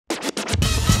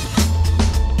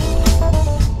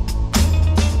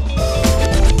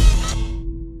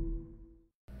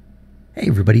Hey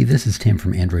everybody, this is Tim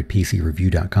from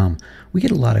AndroidPCReview.com. We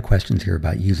get a lot of questions here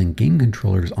about using game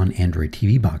controllers on Android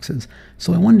TV boxes,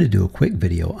 so I wanted to do a quick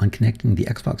video on connecting the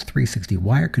Xbox 360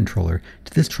 wire controller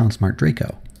to this Tronsmart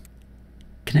Draco.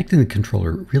 Connecting the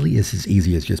controller really is as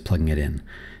easy as just plugging it in.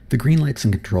 The green lights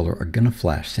in the controller are going to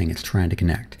flash saying it's trying to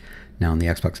connect. Now on the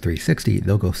Xbox 360,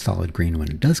 they'll go solid green when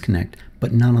it does connect,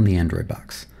 but not on the Android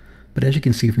box. But as you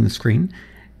can see from the screen,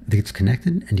 it's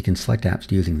connected and you can select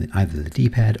apps using either the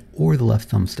D-pad or the left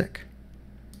thumbstick.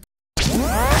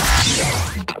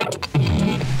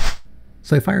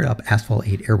 So I fired up Asphalt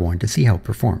 8 Airborne to see how it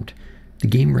performed. The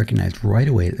game recognized right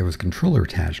away that there was a controller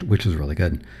attached, which was really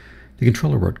good. The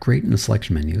controller worked great in the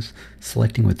selection menus,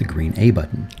 selecting with the green A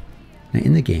button. Now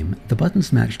in the game, the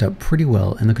buttons matched up pretty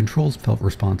well and the controls felt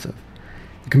responsive.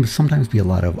 There can sometimes be a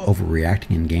lot of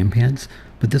overreacting in gamepads,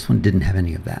 but this one didn't have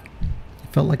any of that.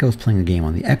 It felt like I was playing a game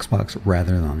on the Xbox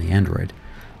rather than on the Android.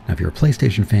 Now if you're a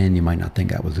PlayStation fan, you might not think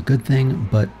that was a good thing,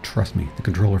 but trust me, the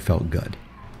controller felt good.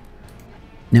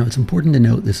 Now it's important to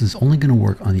note this is only going to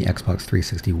work on the Xbox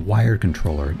 360 wired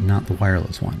controller, not the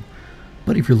wireless one.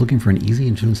 But if you're looking for an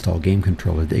easy to install game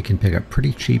controller that you can pick up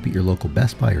pretty cheap at your local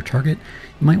Best Buy or Target,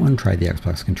 you might want to try the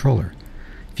Xbox controller.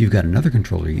 If you've got another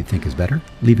controller you think is better,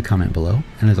 leave a comment below,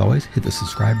 and as always, hit the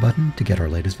subscribe button to get our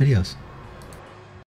latest videos.